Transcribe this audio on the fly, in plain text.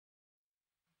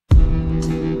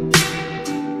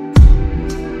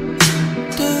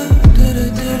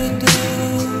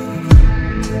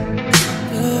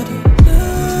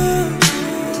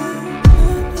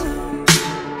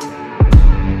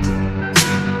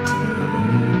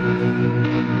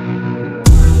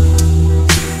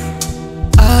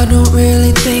don't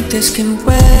really think this can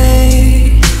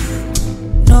wait,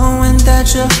 knowing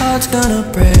that your heart's gonna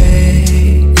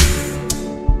break,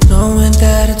 knowing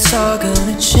that it's all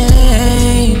gonna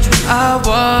change when I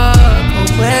walk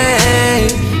away.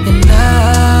 And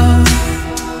now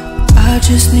I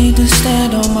just need to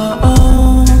stand on my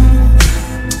own.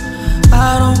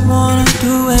 I don't wanna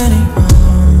do any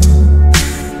wrong.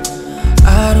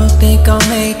 I don't think I'll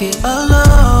make it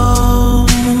alone.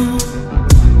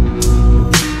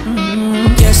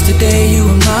 Yesterday you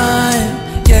were mine.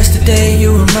 Yesterday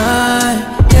you were mine.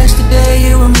 Yesterday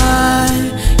you were mine.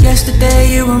 Yesterday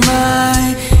you were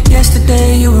mine.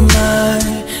 Yesterday you were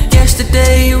mine.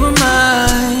 Yesterday you were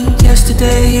mine.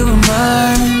 Yesterday you were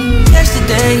mine.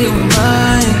 Yesterday you were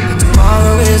mine.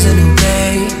 Tomorrow is a new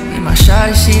day. And my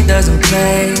shawty, she doesn't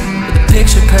play with a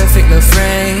picture perfect love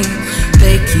frame.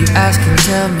 They keep asking,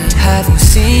 tell me, have you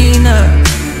seen her?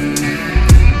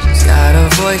 She's got a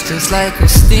voice just like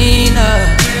Christina.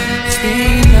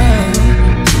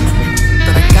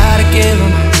 But I gotta give her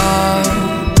my all.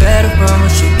 Better run when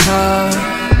she calls.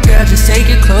 Girl, just take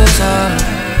your clothes off.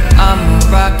 I'ma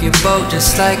rock your boat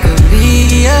just like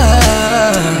Aaliyah.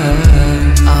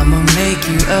 I'ma make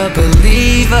you a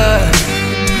believer.